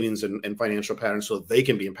savings and financial patterns, so they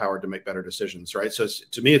can be empowered to make better decisions, right? So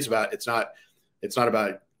to me, it's not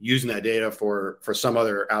about using that data for some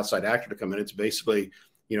other outside actor to come in. It's basically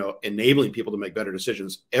enabling people to make better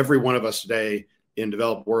decisions. Every one of us today in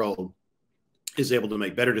developed world is able to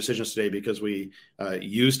make better decisions today because we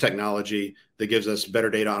use technology that gives us better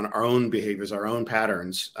data on our own behaviors, our own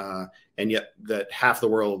patterns, and yet that half the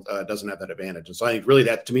world doesn't have that advantage. And so I think really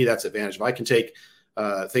to me, that's advantage. If I can take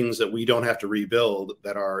things that we don't have to rebuild,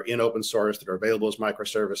 that are in open source, that are available as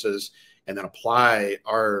microservices, and then apply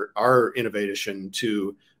our innovation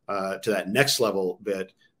to that next level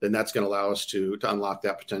bit, then that's going to allow us to unlock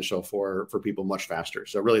that potential for people much faster.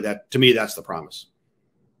 So really, to me, that's the promise.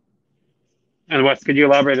 And Wes, could you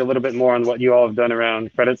elaborate a little bit more on what you all have done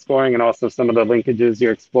around credit scoring and also some of the linkages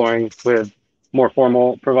you're exploring with more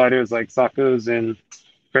formal providers like SACCOs and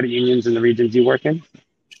credit unions in the regions you work in?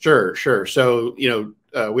 Sure. So, we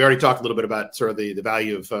already talked a little bit about sort of the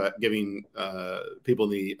value of giving people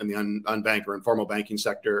in the unbanked or informal banking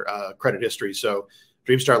sector credit history. So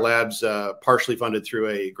DreamStart Labs, partially funded through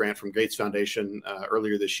a grant from Gates Foundation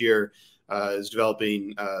earlier this year, is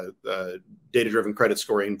developing data-driven credit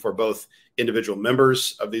scoring for both individual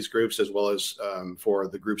members of these groups as well as for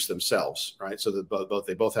the groups themselves, right? So that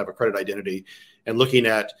they both have a credit identity, and looking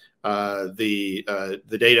at the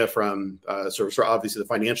data from sort of obviously the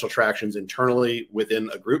financial attractions internally within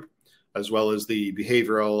a group, as well as the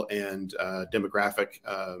behavioral and demographic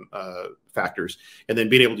factors, and then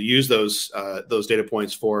being able to use those data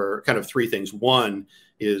points for kind of three things. One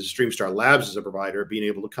is DreamStart Labs as a provider being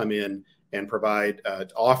able to come in and provide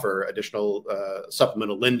offer additional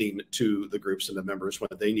supplemental lending to the groups and the members when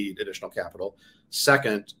they need additional capital.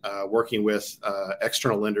 Second, working with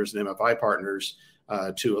external lenders and MFI partners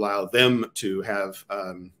to allow them to have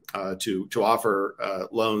to offer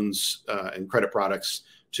loans and credit products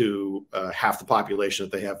to half the population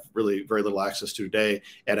that they have really very little access to today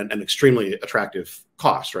at an extremely attractive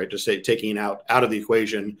cost, right? Just taking out of the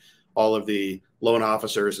equation all of the loan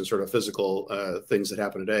officers and sort of physical things that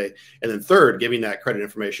happen today. And then third, giving that credit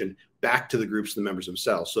information back to the groups and the members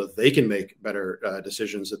themselves so that they can make better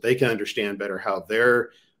decisions, that they can understand better how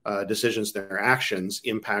their decisions, their actions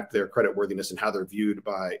impact their credit worthiness and how they're viewed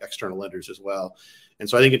by external lenders as well. And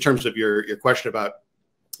so I think in terms of your question about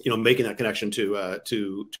making that connection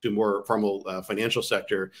to more formal financial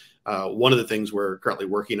sector, one of the things we're currently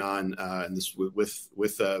working on, and this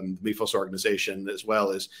with the MIFOS organization as well,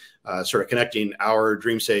 is sort of connecting our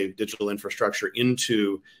DreamSave digital infrastructure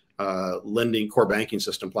into lending core banking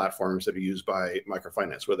system platforms that are used by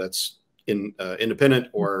microfinance, whether that's independent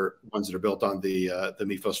or ones that are built on the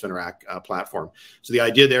MIFOS Fineract platform. So the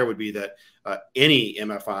idea there would be that any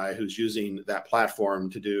MFI who's using that platform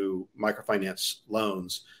to do microfinance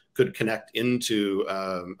loans could connect into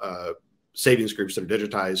savings groups that are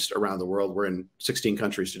digitized around the world. We're in 16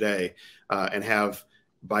 countries today, and have,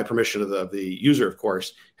 by permission of the user, of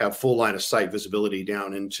course, have full line of sight visibility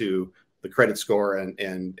down into the credit score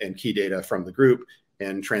and key data from the group,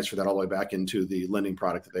 and transfer that all the way back into the lending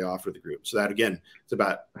product that they offer the group. So that, again, it's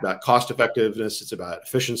about cost effectiveness, it's about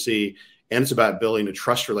efficiency, and it's about building a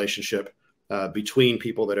trust relationship between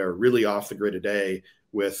people that are really off the grid today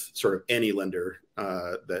with sort of any lender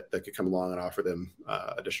that could come along and offer them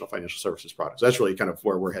additional financial services products. So that's really kind of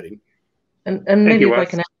where we're heading. And maybe if I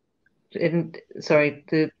can add,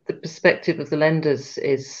 the perspective of the lenders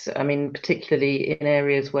is, I mean, particularly in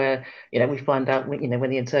areas where, we find out, when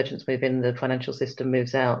the insurgents move in, the financial system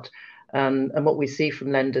moves out. And what we see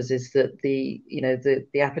from lenders is that the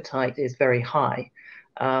appetite is very high,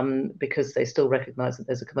 because they still recognize that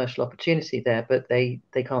there's a commercial opportunity there, but they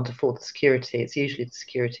can't afford the security. It's usually the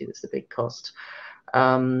security that's the big cost.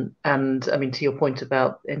 And I mean, to your point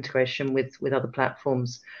about integration with other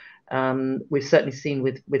platforms, we've certainly seen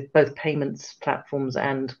with both payments platforms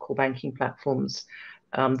and core banking platforms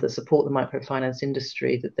that support the microfinance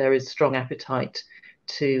industry that there is strong appetite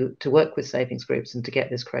to work with savings groups and to get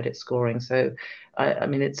this credit scoring. So, I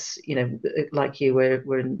mean, it's, you know, like you,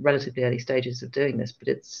 we're in relatively early stages of doing this, but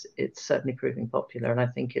it's certainly proving popular, and I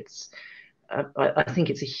think it's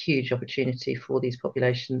a huge opportunity for these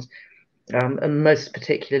populations, and most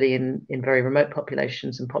particularly in very remote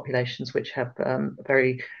populations and populations which have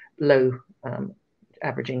very low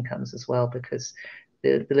average incomes as well, because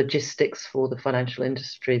the logistics for the financial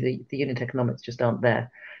industry, the unit economics just aren't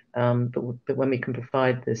there. But when we can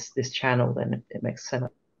provide this channel, then it makes so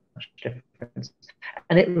much difference,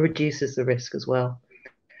 and it reduces the risk as well,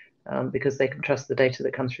 because they can trust the data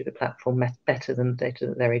that comes through the platform better than the data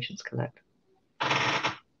that their agents collect.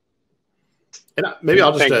 And maybe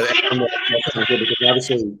I'll just add more, because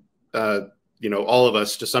obviously, you know, all of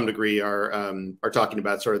us to some degree are talking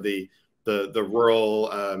about sort of the rural,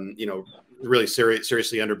 you know, really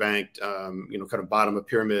seriously underbanked, you know, kind of bottom of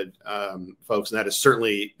pyramid folks, and that is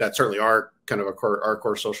certainly our kind of our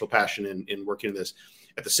core social passion in working in this.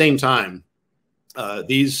 At the same time,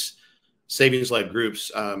 these savings-led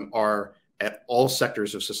groups are at all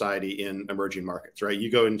sectors of society in emerging markets, right? You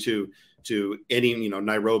go into any, you know,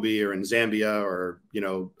 Nairobi or in Zambia or, you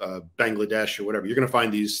know, Bangladesh or whatever, you're going to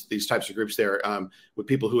find these types of groups there with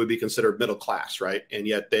people who would be considered middle class, right? And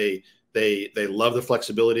yet they love the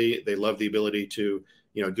flexibility. They love the ability to,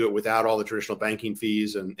 you know, do it without all the traditional banking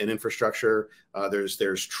fees and infrastructure.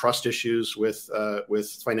 There's trust issues with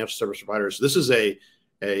financial service providers. This is an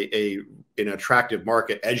attractive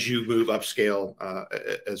market as you move upscale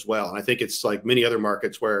as well. And I think it's like many other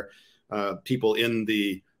markets where people in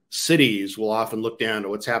the cities will often look down to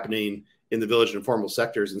what's happening in the village and informal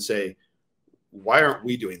sectors and say, why aren't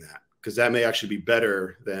we doing that? Because that may actually be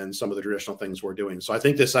better than some of the traditional things we're doing. So I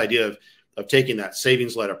think this idea of taking that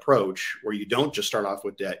savings-led approach where you don't just start off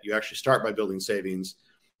with debt, you actually start by building savings,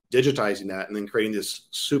 digitizing that, and then creating this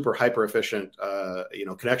super hyper efficient, you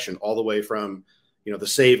know, connection all the way from, you know, the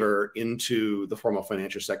saver into the formal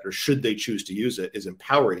financial sector, should they choose to use it, is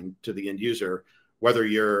empowering to the end user, whether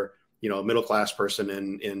you're, you know, a middle-class person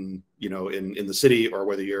in you know, in the city, or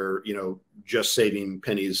whether you're, you know, just saving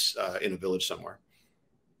pennies in a village somewhere.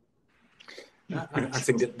 I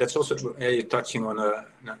think that's also you're touching on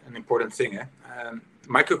an important thing.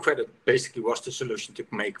 Microcredit basically was the solution to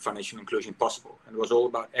make financial inclusion possible. And it was all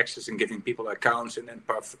about access and giving people accounts and then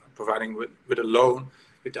providing with a loan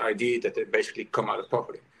with the idea that they basically come out of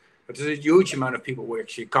poverty. But there's a huge amount of people who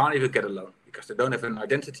actually can't even get a loan because they don't have an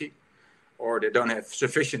identity or they don't have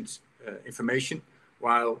sufficient information,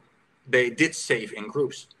 while they did save in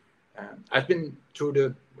groups. I've been through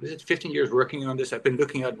the 15 years working on this. I've been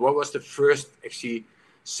looking at what was the first actually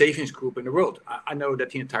savings group in the world. I know that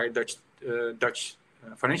the entire Dutch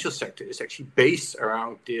financial sector is actually based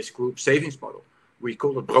around this group savings model. We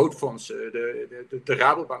call it broodfonds, the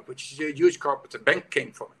Rabobank, which is a huge corporate bank,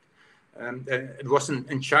 came from it. And it was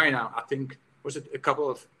in China, I think, was it a couple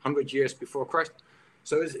of 100 years before Christ?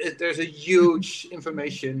 So there's a huge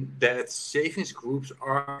information that savings groups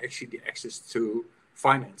are actually the access to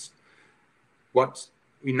finance. What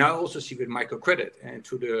we now also see with microcredit and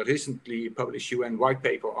through the recently published UN white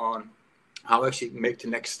paper on how actually make the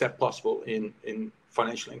next step possible in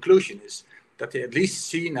financial inclusion is that they at least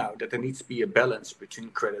see now that there needs to be a balance between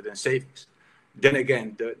credit and savings. Then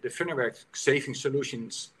again, the Fineract saving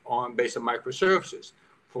solutions based on microservices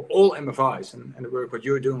for all MFIs and the work what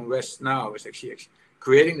you're doing, Wes, now is actually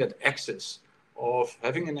creating that access of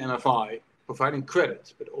having an MFI, providing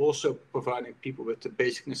credit, but also providing people with the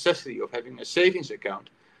basic necessity of having a savings account,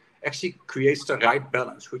 actually creates the right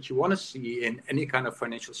balance, which you want to see in any kind of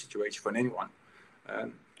financial situation for anyone.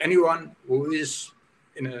 Anyone who is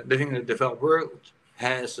living in a developed world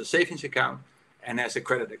has a savings account and has a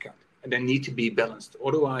credit account, and they need to be balanced.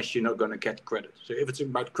 Otherwise, you're not going to get credit. So if it's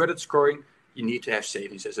about credit scoring, you need to have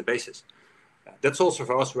savings as a basis. That's also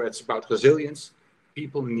for us where it's about resilience.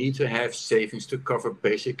 People need to have savings to cover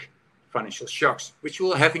basic financial shocks, which you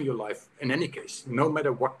will have in your life in any case, no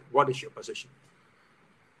matter what is your position.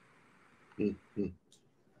 Mm-hmm.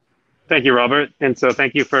 Thank you, Robert. And so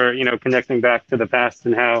thank you for, connecting back to the past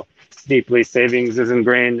and how deeply savings is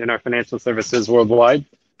ingrained in our financial services worldwide.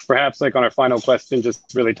 Perhaps like on our final question, just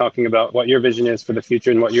really talking about what your vision is for the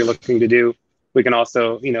future and what you're looking to do. We can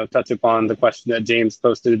also, touch upon the question that James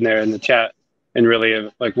posted in there in the chat, and really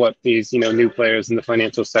like what these, new players in the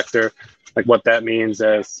financial sector, like what that means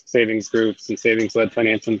as savings groups and savings-led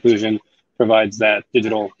financial inclusion provides that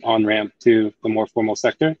digital on-ramp to the more formal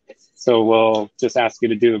sector. So we'll just ask you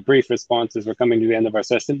to do a brief response as we're coming to the end of our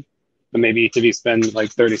session, but maybe each of you spend like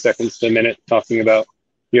 30 seconds to a minute talking about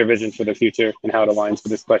your vision for the future and how it aligns with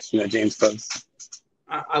this question that James posed.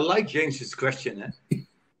 I like James's question.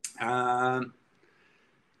 I've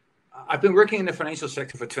been working in the financial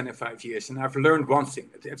sector for 25 years, and I've learned one thing.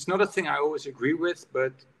 It's not a thing I always agree with,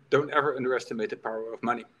 but don't ever underestimate the power of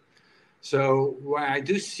money. So where I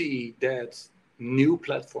do see that new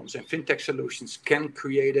platforms and fintech solutions can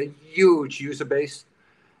create a huge user base,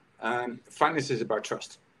 finance is about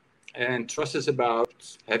trust. And trust is about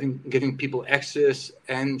giving people access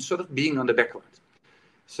and sort of being on the background.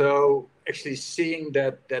 So actually seeing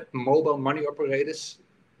that mobile money operators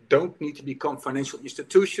don't need to become financial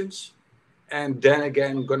institutions, and then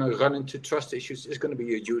again going to run into trust issues is going to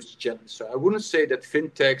be a huge challenge. So I wouldn't say that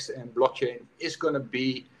fintechs and blockchain is going to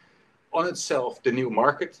be on itself the new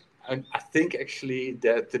market. And I think actually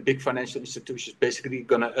that the big financial institutions basically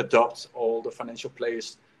going to adopt all the financial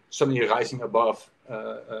players suddenly rising above,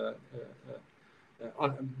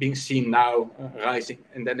 being seen now rising,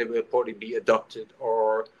 and then they will probably be adopted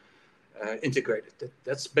or integrated.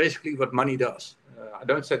 That's basically what money does. I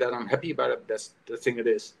don't say that I'm happy about it. That's the thing it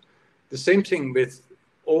is. The same thing with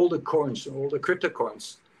all the coins, all the crypto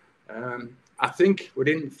coins. I think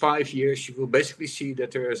within 5 years, you will basically see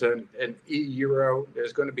that there is an e-euro,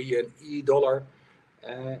 there's going to be an e-dollar,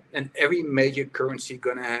 and every major currency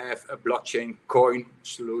going to have a blockchain coin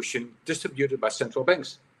solution distributed by central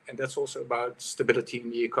banks. And that's also about stability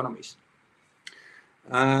in the economies.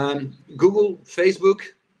 Google,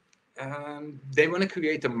 Facebook, they want to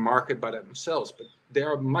create a market by themselves, but they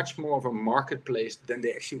are much more of a marketplace than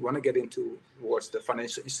they actually want to get into towards the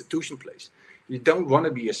financial institution place. You don't want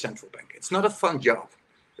to be a central bank. It's not a fun job.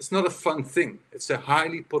 It's not a fun thing. It's a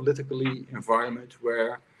highly politically environment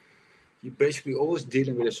where you're basically always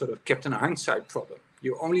dealing with a sort of Captain Hindsight problem.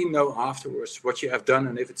 You only know afterwards what you have done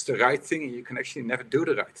and if it's the right thing, and you can actually never do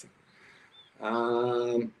the right thing.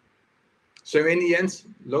 So in the end,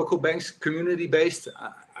 local banks, community-based,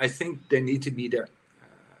 I think they need to be there.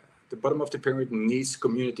 The bottom of the pyramid needs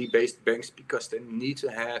community-based banks because they need to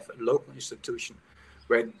have a local institution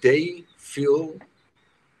where they feel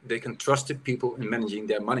they can trust the people in managing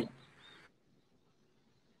their money.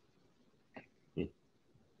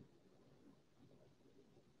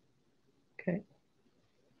 Okay.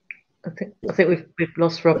 I think we've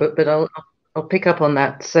lost Robert, but I'll pick up on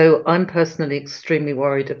that. So I'm personally extremely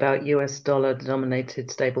worried about US dollar denominated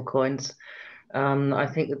stablecoins. I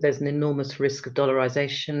think that there's an enormous risk of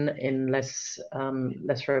dollarization in less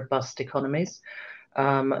robust economies.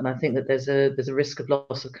 And I think that there's a risk of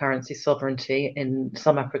loss of currency sovereignty in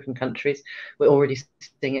some African countries. We're already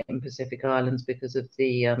seeing it in Pacific Islands because of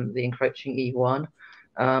the encroaching yuan.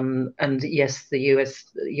 And yes, the US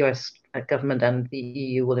government and the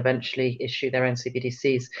EU will eventually issue their own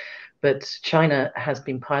CBDCs, but China has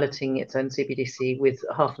been piloting its own CBDC with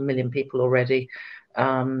 500,000 people already.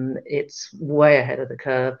 It's way ahead of the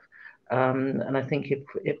curve, and I think if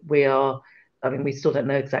we are, I mean, we still don't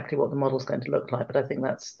know exactly what the model is going to look like, but I think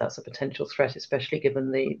that's a potential threat, especially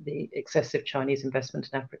given the excessive Chinese investment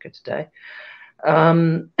in Africa today.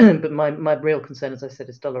 But my real concern, as I said,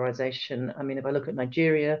 is dollarization. I mean, if I look at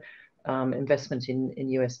Nigeria, investment in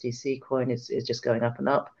USDC coin is just going up and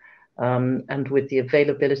up. And with the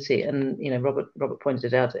availability, and Robert pointed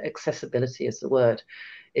it out, accessibility is the word.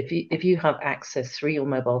 If you have access through your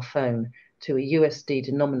mobile phone to a USD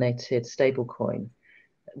denominated stable coin,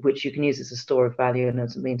 which you can use as a store of value and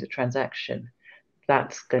as a means of transaction,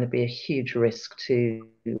 that's going to be a huge risk to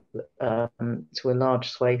a large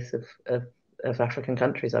swathe of African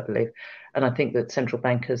countries, I believe. And I think that central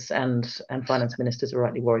bankers and finance ministers are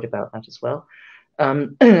rightly worried about that as well.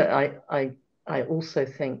 I also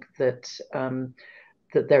think that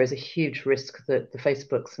that there is a huge risk that the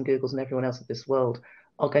Facebooks and Googles and everyone else of this world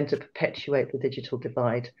are going to perpetuate the digital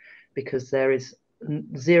divide, because there is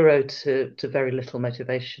zero to very little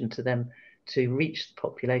motivation to them to reach the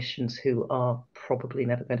populations who are probably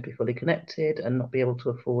never going to be fully connected and not be able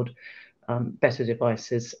to afford better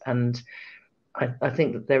devices. And I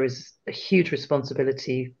think that there is a huge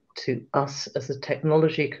responsibility to us as a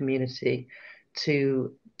technology community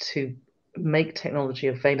to make technology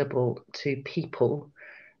available to people,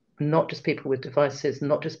 not just people with devices,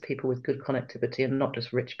 not just people with good connectivity, and not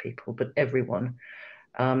just rich people, but everyone.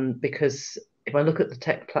 Because if I look at the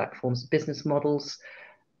tech platforms, business models,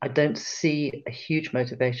 I don't see a huge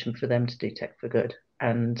motivation for them to do tech for good.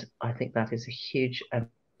 And I think that is a huge and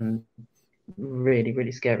really,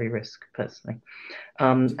 really scary risk, personally.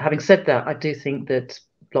 Having said that, I do think that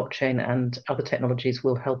blockchain and other technologies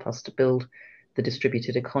will help us to build the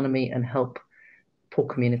distributed economy and help poor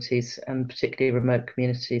communities and particularly remote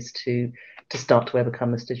communities to start to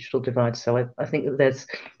overcome this digital divide. So I think that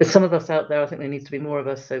there's some of us out there. I think there needs to be more of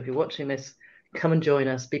us. So if you're watching this, come and join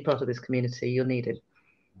us, be part of this community. You're needed.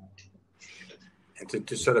 And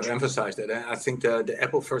to sort of emphasize that, I think the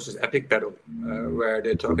Apple versus Epic battle, where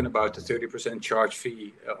they're talking about the 30% charge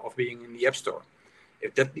fee of being in the App Store.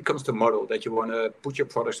 If that becomes the model that you want to put your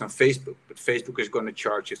products on Facebook, but Facebook is going to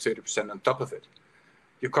charge you 30% on top of it,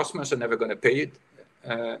 your customers are never going to pay it.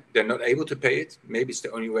 They're not able to pay it. Maybe it's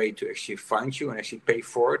the only way to actually find you and actually pay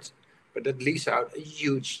for it. But that leaves out a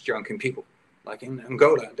huge chunk in people. Like in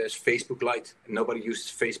Angola, there's Facebook Lite, and nobody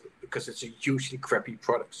uses Facebook because it's a hugely crappy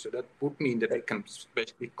product. So that would mean that they can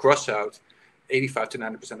basically cross out 85 to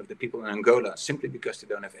 90% of the people in Angola simply because they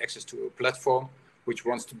don't have access to a platform which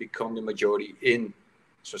wants to become the majority in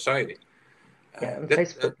society.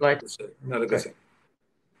 Facebook Lite is not a good thing.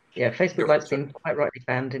 Yeah, Facebook Lite's been quite rightly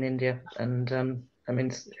banned in India, and I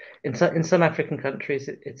mean, in some African countries,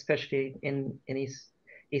 especially in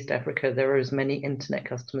East Africa, there are as many internet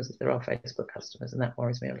customers as there are Facebook customers, and that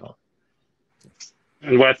worries me a lot.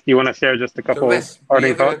 And Wes, do you want to share just a couple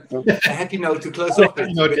parting thoughts? A happy note to close off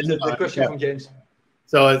with the question from James.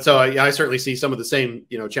 So I certainly see some of the same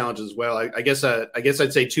challenges as well. I guess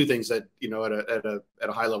I'd say two things that at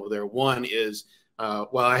a high level there. One is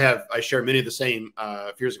while I share many of the same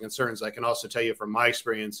fears and concerns, I can also tell you from my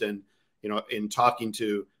experience in talking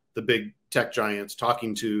to the big tech giants,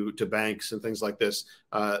 talking to banks and things like this,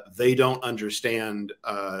 they don't understand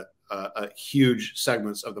huge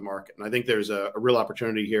segments of the market. And I think there's a real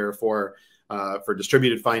opportunity here for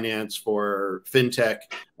distributed finance, for fintech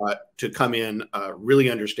to come in,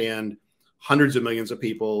 really understand hundreds of millions of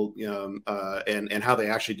people and how they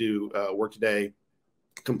actually do work today,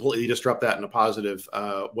 completely disrupt that in a positive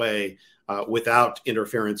way without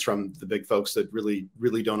interference from the big folks that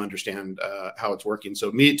really don't understand how it's working. So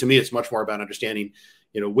to me, it's much more about understanding,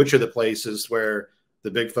 which are the places where the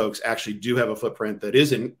big folks actually do have a footprint that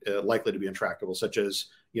isn't likely to be intractable, such as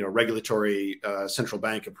regulatory central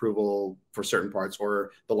bank approval for certain parts,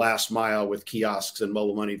 or the last mile with kiosks and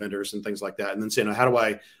mobile money vendors and things like that. And then saying, how do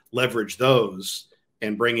I leverage those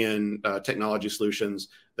and bring in technology solutions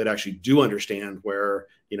that actually do understand where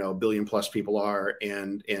a billion plus people are,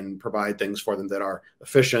 and provide things for them that are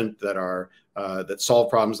efficient, that solve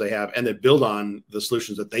problems they have, and that build on the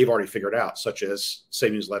solutions that they've already figured out, such as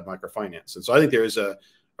savings-led microfinance. And so I think there is a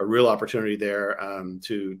real opportunity there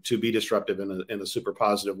to be disruptive in a super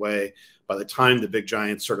positive way. By the time the big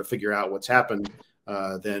giants sort of figure out what's happened,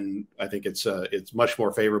 then I think it's much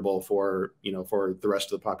more favorable for the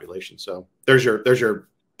rest of the population. So there's your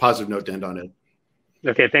positive note to end on it.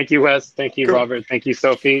 Okay, thank you, Wes. Thank you, Robert. Thank you,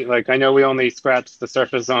 Sophie. I know we only scratched the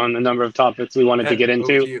surface on a number of topics we wanted to get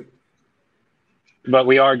into, but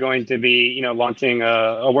we are going to be, launching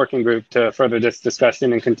a working group to further this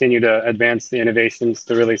discussion and continue to advance the innovations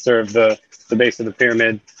to really serve the base of the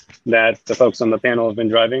pyramid that the folks on the panel have been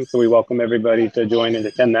driving. So we welcome everybody to join and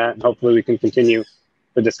attend that, and hopefully we can continue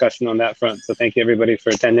the discussion on that front. So thank you, everybody, for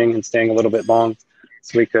attending and staying a little bit long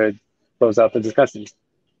so we could close out the discussion.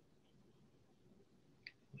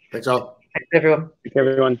 Thanks all. Thanks, everyone. Thank you,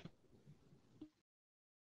 everyone.